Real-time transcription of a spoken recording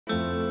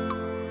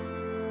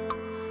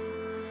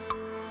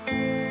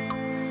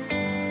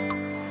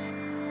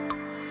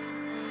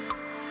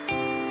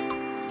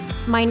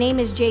My name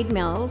is Jade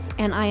Mills,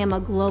 and I am a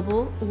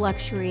global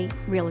luxury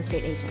real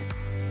estate agent.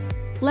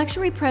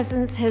 Luxury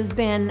presence has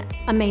been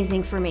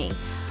amazing for me.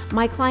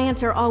 My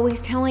clients are always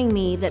telling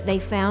me that they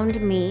found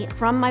me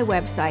from my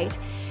website,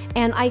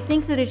 and I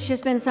think that it's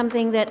just been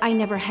something that I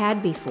never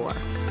had before.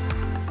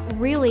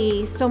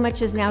 Really, so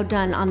much is now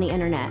done on the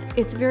internet.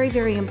 It's very,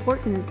 very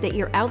important that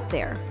you're out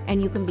there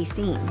and you can be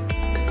seen.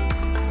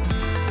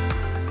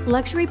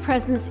 Luxury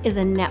presence is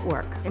a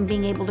network, and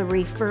being able to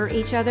refer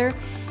each other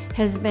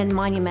has been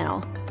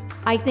monumental.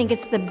 I think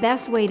it's the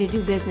best way to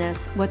do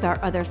business with our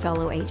other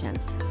fellow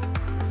agents.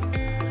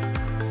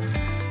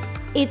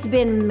 It's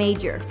been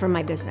major for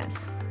my business.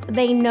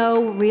 They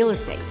know real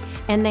estate,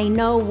 and they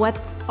know what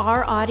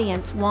our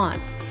audience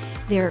wants.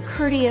 They're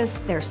courteous,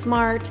 they're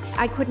smart.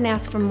 I couldn't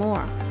ask for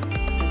more.